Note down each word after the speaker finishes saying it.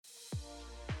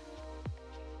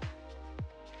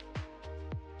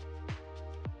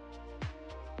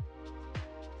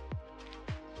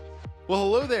Well,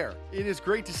 hello there. It is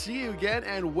great to see you again,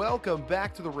 and welcome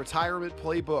back to the Retirement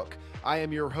Playbook. I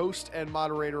am your host and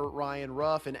moderator, Ryan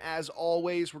Ruff, and as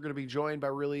always, we're going to be joined by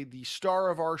really the star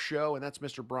of our show, and that's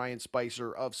Mr. Brian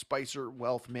Spicer of Spicer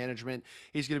Wealth Management.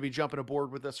 He's going to be jumping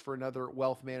aboard with us for another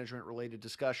wealth management related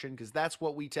discussion because that's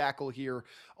what we tackle here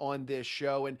on this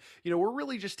show. And, we're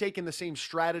really just taking the same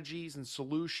strategies and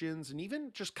solutions and even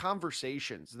just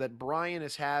conversations that Brian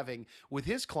is having with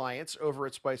his clients over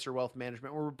at Spicer Wealth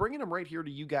Management. We're bringing them right here to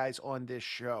you guys on this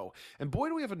show. And boy,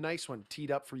 do we have a nice one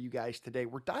teed up for you guys today.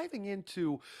 We're diving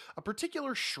into a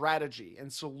particular strategy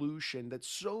and solution that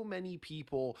so many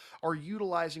people are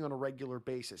utilizing on a regular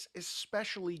basis,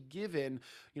 especially given,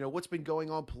 what's been going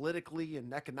on politically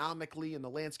and economically and the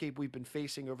landscape we've been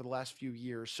facing over the last few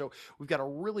years. So we've got a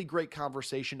really great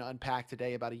conversation to unpack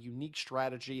today about a unique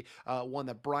strategy, one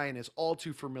that Brian is all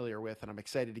too familiar with, and I'm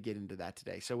excited to get into that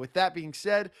today. So with that being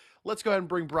said, let's go ahead and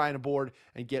bring Brian aboard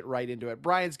and get right into it.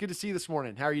 Brian, it's good to see you this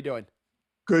morning. How are you doing?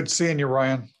 Good seeing you,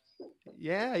 Ryan.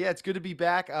 Yeah, it's good to be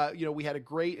back. We had a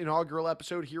great inaugural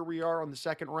episode. Here we are on the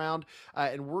second round,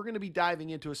 and we're going to be diving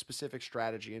into a specific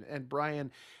strategy. And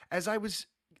Brian, as I was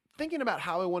thinking about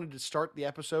how I wanted to start the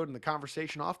episode and the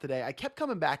conversation off today, I kept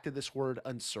coming back to this word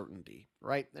uncertainty,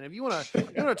 right? And if you want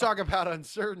to talk about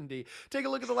uncertainty, take a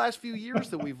look at the last few years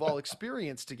that we've all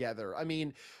experienced together. I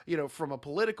mean, from a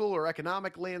political or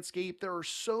economic landscape, there are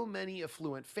so many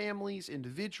affluent families,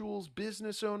 individuals,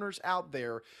 business owners out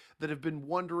there that have been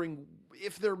wondering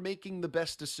if they're making the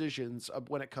best decisions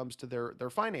when it comes to their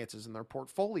finances and their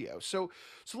portfolio. So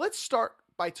let's start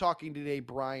by talking today,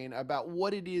 Brian, about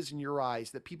what it is in your eyes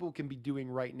that people can be doing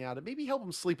right now to maybe help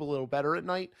them sleep a little better at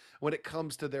night when it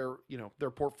comes to their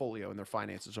portfolio and their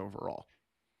finances overall.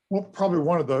 Well, probably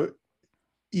one of the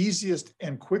easiest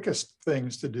and quickest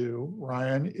things to do,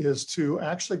 Ryan, is to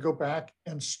actually go back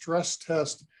and stress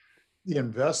test the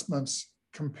investments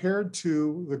compared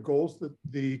to the goals that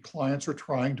the clients are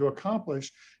trying to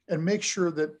accomplish and make sure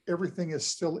that everything is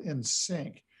still in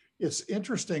sync. It's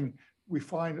interesting. We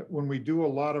find when we do a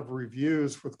lot of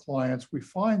reviews with clients, we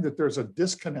find that there's a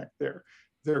disconnect there.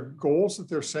 Their goals that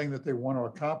they're saying that they want to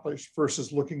accomplish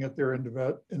versus looking at their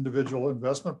individual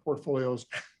investment portfolios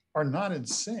are not in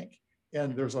sync.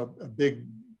 And there's a big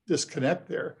disconnect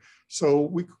there. So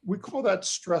we call that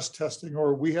stress testing,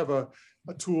 or we have a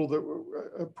tool,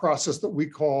 a process that we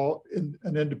call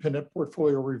an independent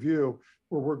portfolio review,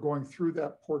 where we're going through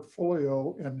that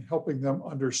portfolio and helping them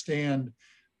understand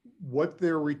what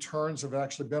their returns have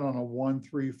actually been on a 1,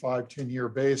 3, 5, 10-year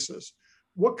basis,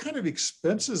 what kind of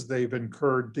expenses they've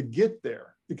incurred to get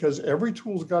there, because every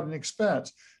tool's got an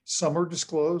expense. Some are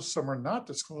disclosed, some are not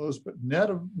disclosed, but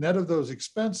net of those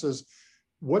expenses,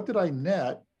 what did I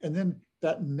net? And then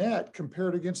that net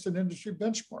compared against an industry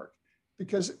benchmark,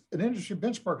 because an industry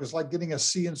benchmark is like getting a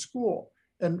C in school.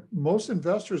 And most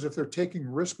investors, if they're taking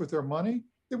risk with their money,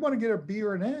 they want to get a B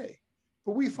or an A.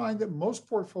 But we find that most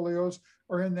portfolios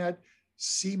are in that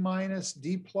C minus,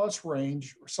 D plus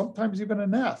range, or sometimes even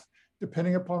an F,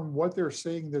 depending upon what they're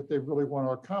saying that they really want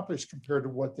to accomplish compared to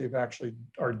what they've actually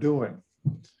are doing.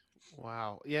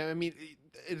 Wow. Yeah, I mean,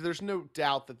 there's no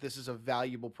doubt that this is a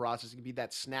valuable process. It can be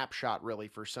that snapshot really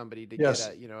for somebody to get Yes,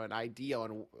 an idea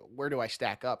on where do I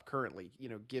stack up currently,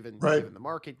 given right. given the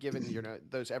market, given,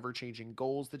 those ever-changing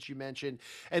goals that you mentioned.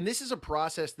 And this is a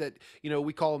process that,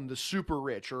 we call them the super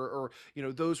rich or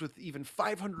those with even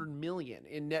 500 million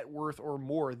in net worth or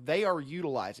more. They are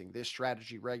utilizing this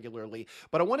strategy regularly.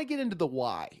 But I want to get into the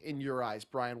why in your eyes,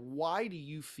 Brian. Why do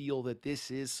you feel that this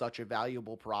is such a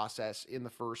valuable process in the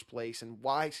first place? And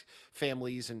why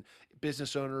families and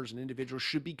business owners and individuals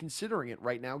should be considering it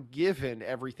right now, given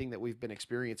everything that we've been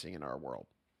experiencing in our world?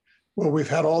 Well, we've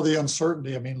had all the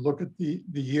uncertainty. I mean, look at the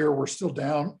year. We're still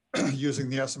down using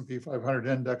the S&P 500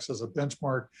 index as a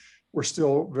benchmark. We're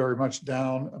still very much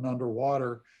down and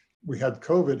underwater. We had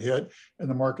COVID hit and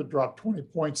the market dropped 20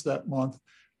 points that month.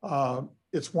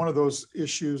 It's one of those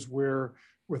issues where,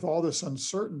 with all this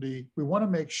uncertainty, we want to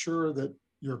make sure that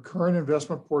your current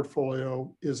investment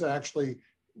portfolio is actually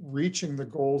reaching the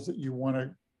goals that you want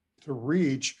to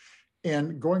reach,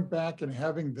 and going back and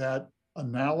having that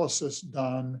analysis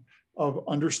done of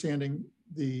understanding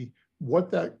what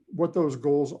those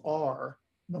goals are,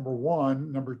 number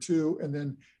one, number two, and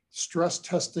then stress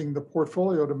testing the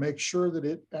portfolio to make sure that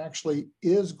it actually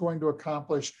is going to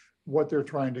accomplish what they're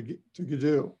trying to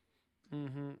do.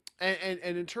 Mm-hmm.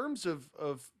 And in terms of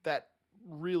that,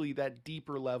 really that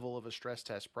deeper level of a stress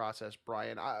test process,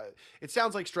 Brian, it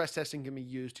sounds like stress testing can be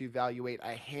used to evaluate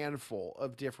a handful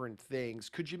of different things.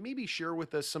 Could you maybe share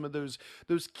with us some of those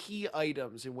key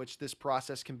items in which this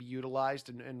process can be utilized,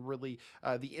 and really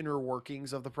the inner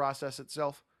workings of the process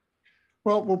itself?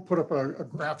 Well, we'll put up a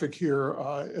graphic here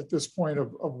at this point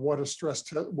of what a stress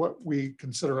test, what we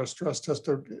consider a stress test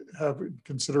to have in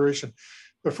consideration.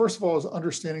 But first of all, is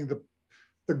understanding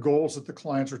the goals that the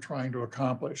clients are trying to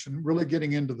accomplish and really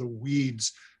getting into the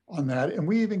weeds on that. And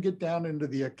we even get down into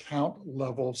the account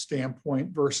level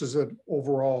standpoint versus an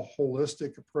overall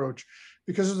holistic approach,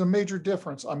 because there's a major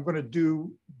difference. I'm going to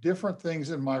do different things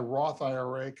in my Roth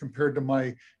IRA compared to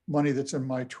my money that's in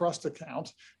my trust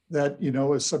account that,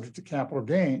 is subject to capital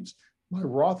gains. My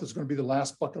Roth is going to be the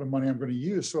last bucket of money I'm going to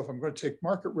use. So if I'm going to take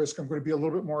market risk, I'm going to be a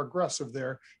little bit more aggressive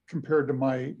there compared to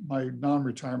my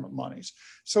non-retirement monies.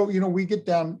 So, we get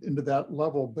down into that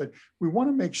level, but we want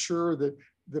to make sure that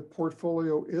the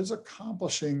portfolio is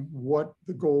accomplishing what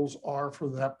the goals are for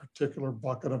that particular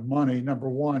bucket of money. Number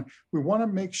one, we want to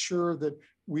make sure that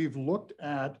we've looked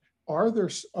at, are there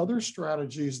other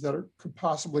strategies that could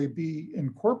possibly be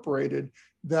incorporated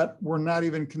that we're not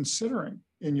even considering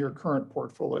in your current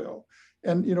portfolio?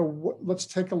 And, let's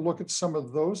take a look at some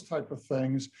of those type of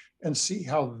things and see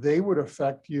how they would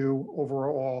affect you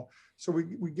overall. So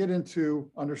we get into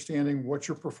understanding what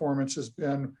your performance has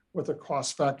been, what the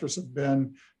cost factors have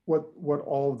been, what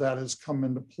all of that has come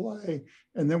into play.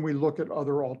 And then we look at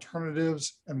other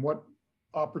alternatives and what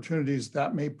opportunities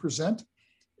that may present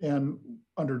and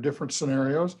under different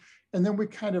scenarios. And then we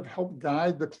kind of help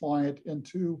guide the client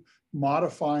into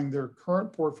modifying their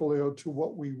current portfolio to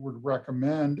what we would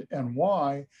recommend and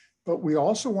why. But we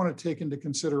also want to take into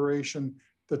consideration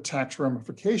the tax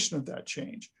ramification of that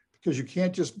change, because you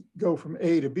can't just go from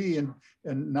A to B and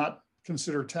not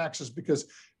consider taxes, because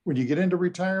when you get into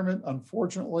retirement,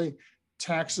 unfortunately,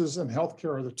 taxes and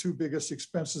healthcare are the two biggest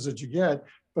expenses that you get.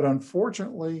 But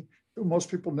unfortunately,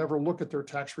 most people never look at their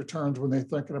tax returns when they're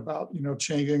thinking about,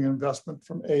 changing investment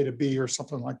from A to B or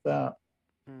something like that.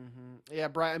 Yeah,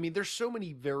 Brian, I mean, there's so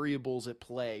many variables at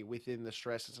play within the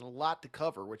stresses and a lot to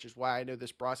cover, which is why I know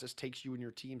this process takes you and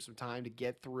your team some time to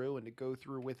get through and to go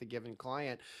through with a given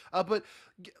client. But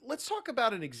let's talk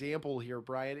about an example here,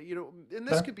 Brian. And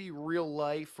this Okay. could be real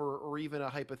life or even a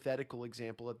hypothetical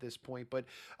example at this point, but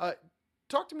uh,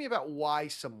 talk to me about why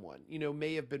someone,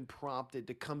 may have been prompted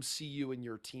to come see you and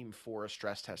your team for a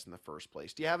stress test in the first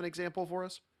place. Do you have an example for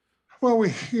us? Well, we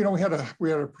had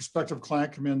a prospective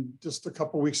client come in just a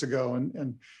couple of weeks ago,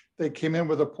 and they came in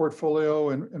with a portfolio,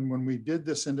 and when we did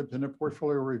this independent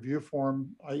portfolio review form,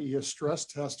 i.e., a stress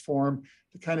test form,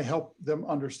 to kind of help them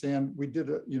understand, we did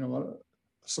a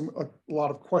lot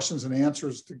of questions and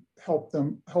answers to help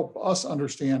us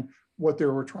understand what they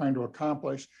were trying to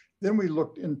accomplish. Then we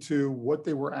looked into what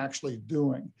they were actually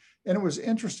doing, and it was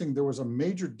interesting. There was a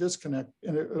major disconnect,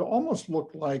 and it almost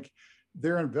looked like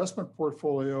their investment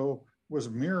portfolio was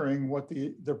mirroring what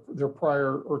their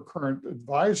prior or current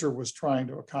advisor was trying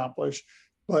to accomplish,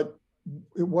 but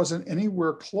it wasn't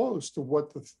anywhere close to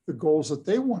what the goals that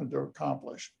they wanted to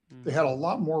accomplish. They had a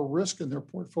lot more risk in their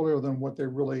portfolio than what they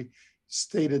really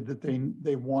stated that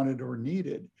they wanted or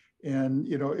needed. And,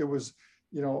 it was,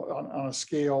 on a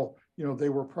scale, they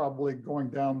were probably going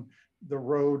down the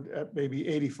road at maybe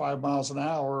 85 miles an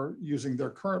hour using their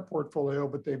current portfolio,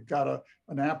 but they've got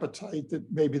an appetite that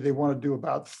maybe they want to do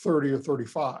about 30 or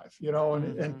 35,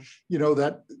 and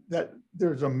that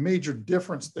there's a major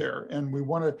difference there. And we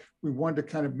wanted to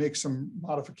kind of make some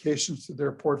modifications to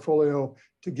their portfolio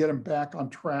to get them back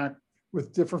on track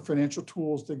with different financial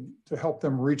tools to help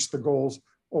them reach the goals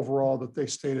overall that they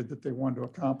stated that they wanted to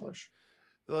accomplish.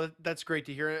 Well, that's great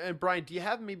to hear. And Brian, do you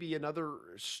have maybe another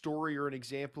story or an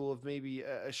example of maybe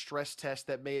a stress test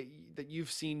that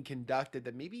you've seen conducted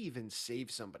that maybe even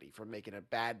saved somebody from making a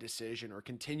bad decision or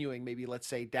continuing maybe, let's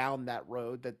say, down that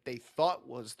road that they thought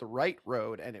was the right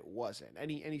road and it wasn't?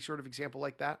 Any sort of example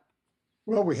like that?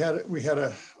 Well, we have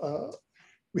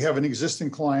an existing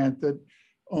client that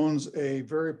owns a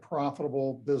very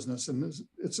profitable business, and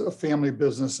it's a family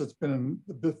business that's been in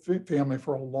the family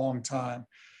for a long time.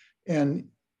 And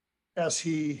as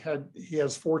he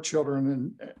has four children,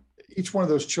 and each one of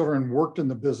those children worked in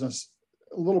the business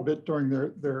a little bit during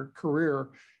their career.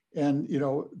 And,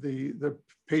 the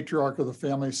patriarch of the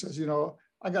family says,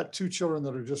 I got two children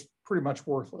that are just pretty much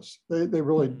worthless. They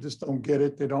really just don't get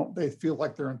it. They feel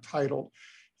like they're entitled.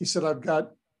 He said, I've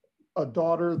got a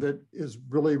daughter that is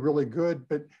really, really good,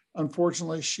 but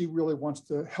unfortunately she really wants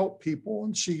to help people.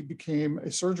 And she became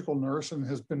a surgical nurse and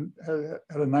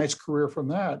had a nice career from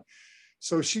that.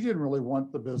 So she didn't really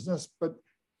want the business, but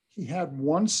he had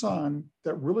one son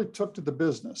that really took to the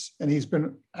business, and he's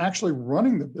been actually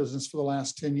running the business for the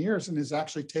last 10 years and has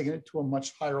actually taken it to a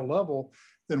much higher level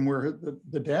than where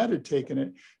the dad had taken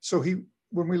it. So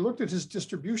when we looked at his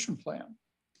distribution plan,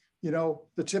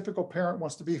 the typical parent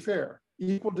wants to be fair,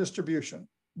 equal distribution.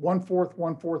 one fourth,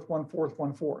 one fourth, one fourth,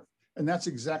 one fourth. And that's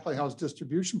exactly how his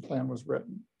distribution plan was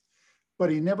written. But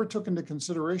he never took into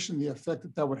consideration the effect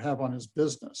that that would have on his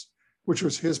business, which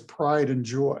was his pride and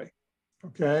joy.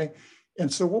 Okay.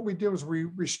 And so what we did was we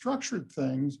restructured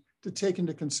things to take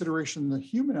into consideration the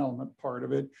human element part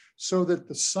of it, so that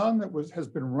the son that has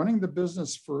been running the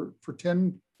business for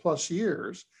 10 plus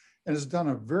years and has done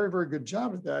a very, very good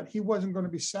job at that, he wasn't going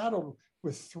to be saddled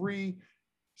with three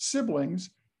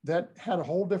siblings that had a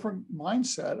whole different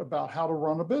mindset about how to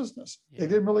run a business. They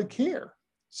didn't really care.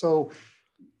 So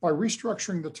by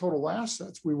restructuring the total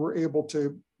assets, we were able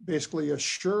to basically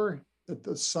assure that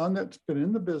the son that's been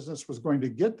in the business was going to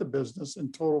get the business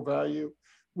in total value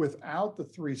without the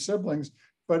three siblings,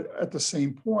 but at the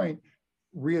same point,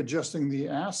 readjusting the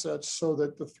assets so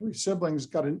that the three siblings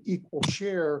got an equal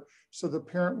share. So the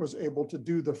parent was able to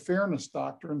do the fairness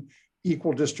doctrine,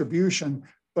 equal distribution,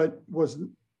 but was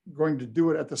going to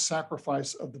do it at the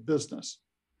sacrifice of the business.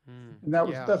 And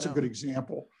that's a good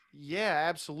example. Yeah,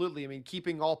 absolutely. I mean,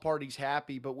 keeping all parties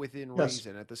happy, but within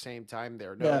reason at the same time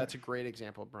there. No, that's a great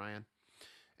example, Brian.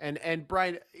 And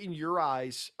Brian, in your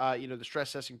eyes, the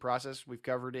stress testing process, we've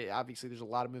covered it. Obviously, there's a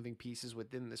lot of moving pieces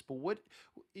within this, but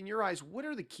in your eyes, what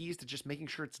are the keys to just making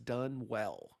sure it's done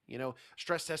well?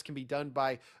 Stress test can be done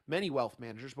by many wealth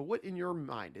managers, but what in your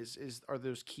mind are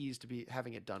those keys to be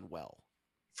having it done well?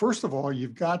 First of all,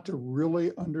 you've got to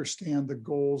really understand the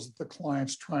goals that the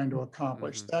client's trying to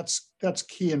accomplish. That's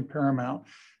key and paramount.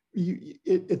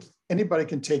 Anybody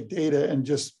can take data and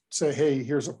just say, hey,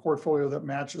 here's a portfolio that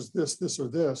matches this, this, or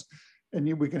this.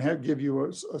 And we can give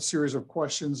you a series of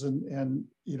questions and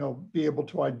be able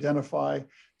to identify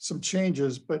some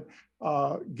changes. But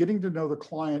getting to know the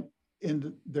client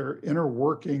in their inner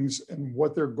workings and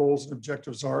what their goals and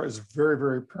objectives are is very,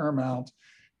 very paramount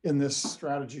in this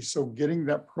strategy. So getting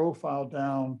that profile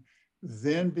down,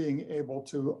 then being able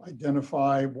to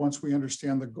identify, once we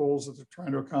understand the goals that they're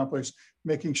trying to accomplish,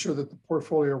 making sure that the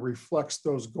portfolio reflects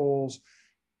those goals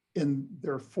in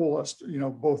their fullest,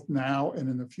 both now and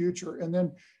in the future. And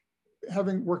then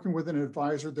working with an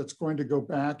advisor that's going to go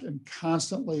back and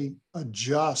constantly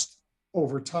adjust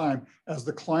over time. As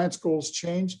the client's goals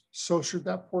change, so should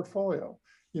that portfolio.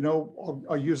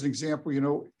 I'll use an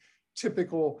example,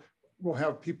 typical, we'll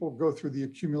have people go through the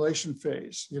accumulation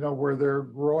phase, where they're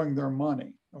growing their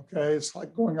money. Okay. It's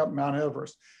like going up Mount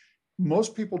Everest.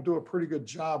 Most people do a pretty good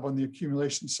job on the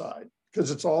accumulation side because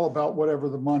it's all about whatever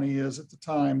the money is at the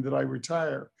time that I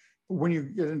retire. But when you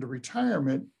get into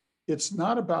retirement, it's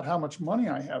not about how much money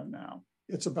I have now.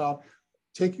 It's about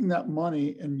taking that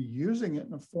money and using it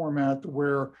in a format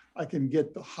where I can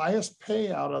get the highest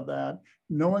pay out of that,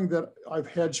 knowing that I've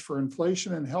hedged for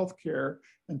inflation and healthcare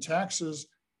and taxes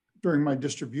during my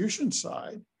distribution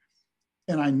side.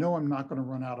 And I know I'm not going to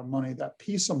run out of money. That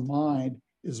peace of mind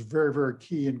is very, very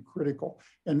key and critical.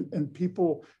 And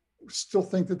people still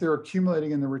think that they're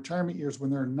accumulating in the retirement years when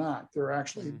they're not. They're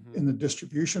actually in the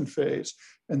distribution phase,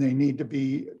 and they need to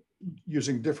be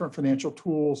using different financial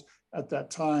tools at that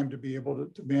time to be able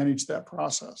to manage that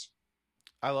process.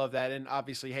 I love that. And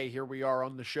obviously, hey, here we are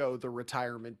on the show, the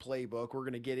Retirement Playbook. We're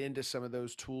going to get into some of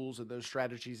those tools and those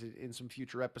strategies in some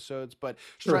future episodes. But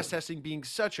stress testing being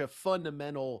such a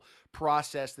fundamental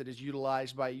process that is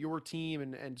utilized by your team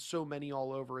and so many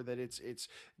all over, that it's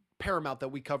paramount that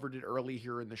we covered it early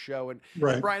here in the show. And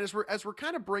Brian, as we're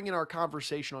kind of bringing our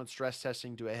conversation on stress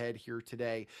testing to a head here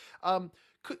today,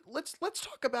 let's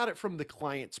talk about it from the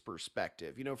client's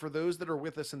perspective. For those that are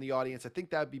with us in the audience, I think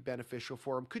that would be beneficial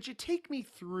for them. Could you take me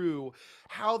through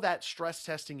how that stress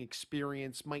testing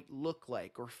experience might look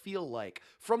like or feel like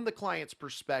from the client's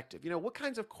perspective? What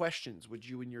kinds of questions would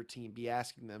you and your team be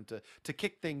asking them to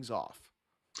kick things off?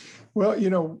 Well,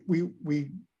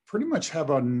 we pretty much have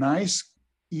a nice,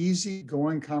 easy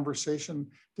going conversation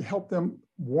to help them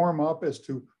warm up as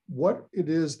to what it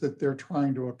is that they're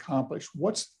trying to accomplish,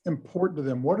 what's important to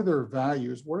them, what are their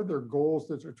values, what are their goals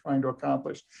that they're trying to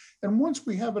accomplish. And once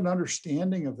we have an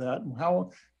understanding of that and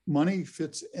how money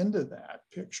fits into that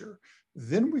picture,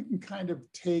 then we can kind of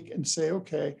take and say,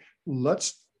 okay,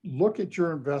 let's look at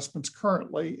your investments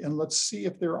currently and let's see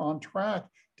if they're on track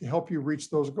to help you reach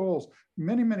those goals.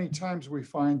 Many, many times we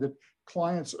find that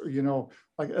clients are,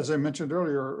 like as I mentioned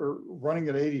earlier, are running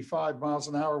at 85 miles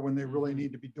an hour when they really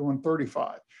need to be doing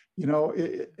 35,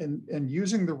 and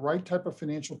using the right type of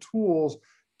financial tools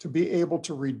to be able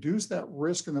to reduce that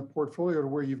risk in the portfolio to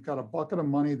where you've got a bucket of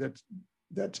money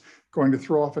that's going to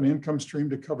throw off an income stream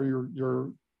to cover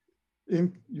your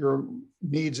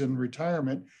needs in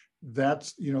retirement.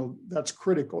 That's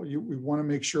critical. We want to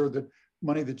make sure that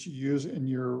money that you use in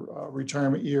your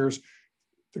retirement years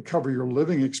to cover your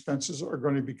living expenses are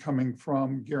going to be coming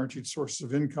from guaranteed sources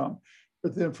of income.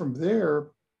 But then from there,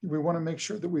 we want to make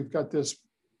sure that we've got this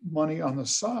money on the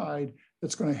side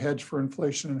that's going to hedge for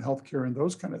inflation and healthcare and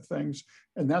those kind of things.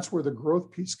 And that's where the growth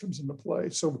piece comes into play.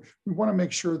 So we want to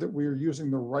make sure that we are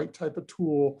using the right type of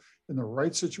tool in the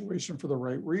right situation for the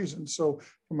right reason. So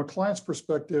from a client's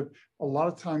perspective, a lot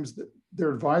of times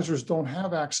their advisors don't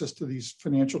have access to these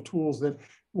financial tools that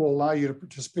will allow you to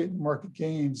participate in market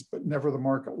gains, but never the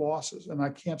market losses. And I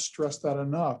can't stress that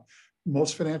enough.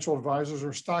 Most financial advisors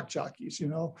are stock jockeys.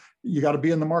 You got to be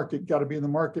in the market, got to be in the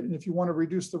market. And if you want to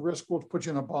reduce the risk, we'll put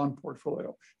you in a bond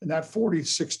portfolio. And that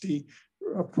 40-60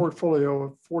 portfolio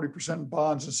of 40% in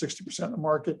bonds and 60% in the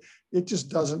market, it just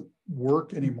doesn't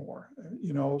work anymore.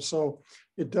 So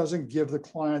it doesn't give the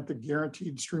client the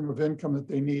guaranteed stream of income that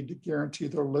they need to guarantee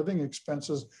their living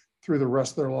expenses through the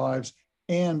rest of their lives,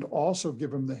 and also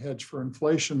give them the hedge for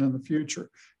inflation in the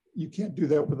future. You can't do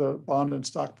that with a bond and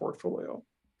stock portfolio.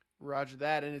 Roger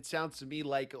that. And it sounds to me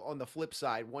like on the flip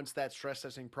side, once that stress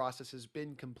testing process has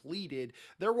been completed,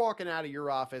 they're walking out of your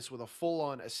office with a full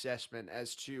on assessment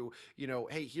as to,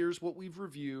 hey, here's what we've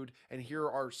reviewed. And here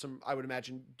are some, I would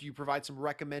imagine, do you provide some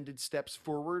recommended steps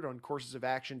forward on courses of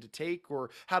action to take? Or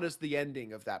how does the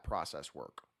ending of that process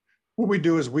work? What we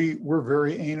do is we're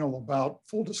very anal about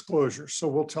full disclosure. So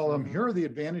we'll tell them, here are the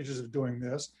advantages of doing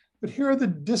this, but here are the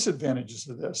disadvantages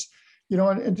of this.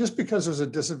 And just because there's a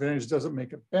disadvantage doesn't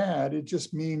make it bad. It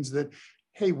just means that,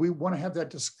 hey, we want to have that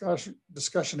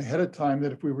discussion ahead of time,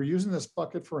 that if we were using this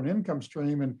bucket for an income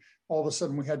stream and all of a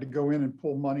sudden we had to go in and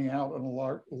pull money out in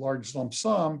a large lump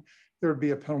sum, there would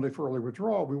be a penalty for early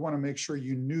withdrawal. We want to make sure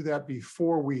you knew that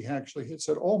before we actually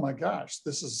said, oh my gosh,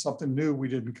 this is something new we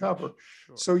didn't cover.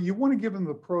 Sure. So you want to give them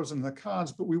the pros and the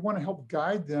cons, but we want to help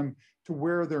guide them to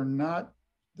where they're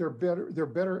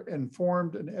better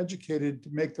informed and educated to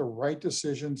make the right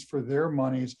decisions for their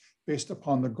monies based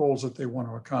upon the goals that they want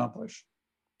to accomplish.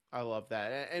 I love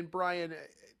that. And Brian,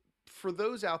 for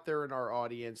those out there in our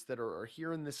audience that are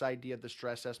hearing this idea of the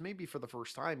stress test, maybe for the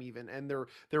first time even, and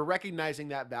they're recognizing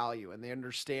that value and they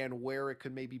understand where it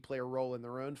could maybe play a role in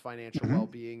their own financial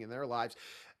well-being in their lives,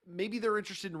 maybe they're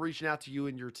interested in reaching out to you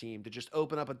and your team to just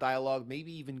open up a dialogue,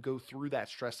 maybe even go through that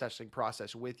stress testing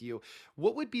process with you.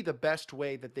 What would be the best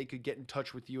way that they could get in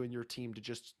touch with you and your team to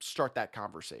just start that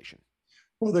conversation?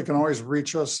 Well, they can always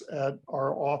reach us at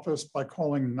our office by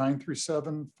calling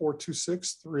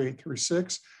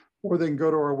 937-426-3836, or they can go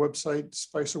to our website,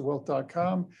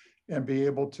 spicerwealth.com, and be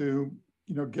able to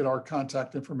get our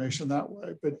contact information that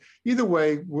way. But either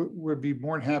way, we'd be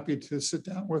more than happy to sit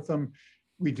down with them.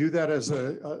 We do that as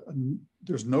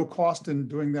there's no cost in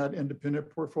doing that independent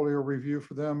portfolio review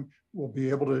for them. We'll be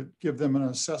able to give them an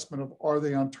assessment of, are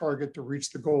they on target to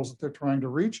reach the goals that they're trying to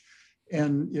reach?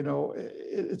 And,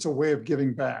 it's a way of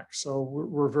giving back. So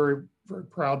we're very, very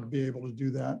proud to be able to do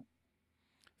that.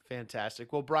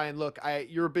 Fantastic. Well, Brian, look,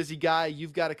 you're a busy guy.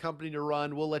 You've got a company to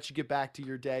run. We'll let you get back to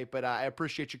your day, but I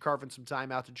appreciate you carving some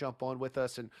time out to jump on with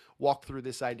us and walk through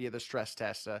this idea of the stress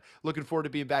test. Looking forward to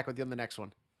being back with you on the next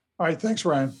one. All right. Thanks,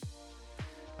 Ryan.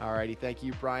 All righty. Thank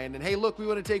you, Brian. And hey, look, we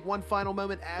want to take one final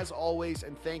moment, as always,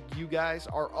 and thank you guys,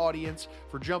 our audience,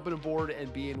 for jumping aboard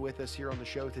and being with us here on the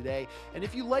show today. And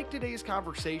if you liked today's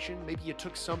conversation, maybe you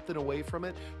took something away from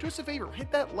it, do us a favor,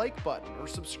 hit that like button or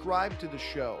subscribe to the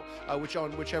show,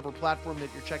 whichever platform that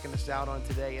you're checking us out on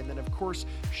today. And then, of course,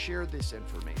 share this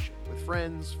information with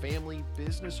friends, family,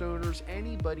 business owners,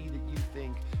 anybody that you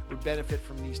think would benefit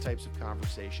from these types of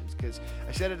conversations. Because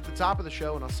I said it at the top of the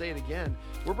show, and I'll say it again,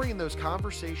 we're bringing those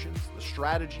conversations, the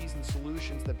strategies and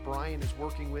solutions that Brian is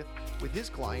working with his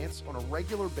clients on a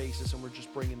regular basis, and we're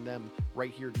just bringing them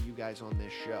right here to you guys on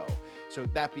this show. So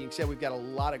that being said, we've got a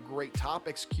lot of great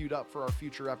topics queued up for our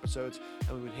future episodes,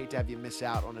 and we would hate to have you miss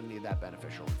out on any of that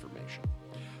beneficial information.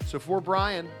 So for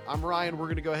Brian, I'm Ryan. We're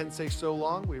going to go ahead and say so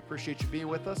long. We appreciate you being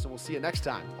with us, and we'll see you next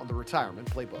time on the Retirement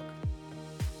Playbook.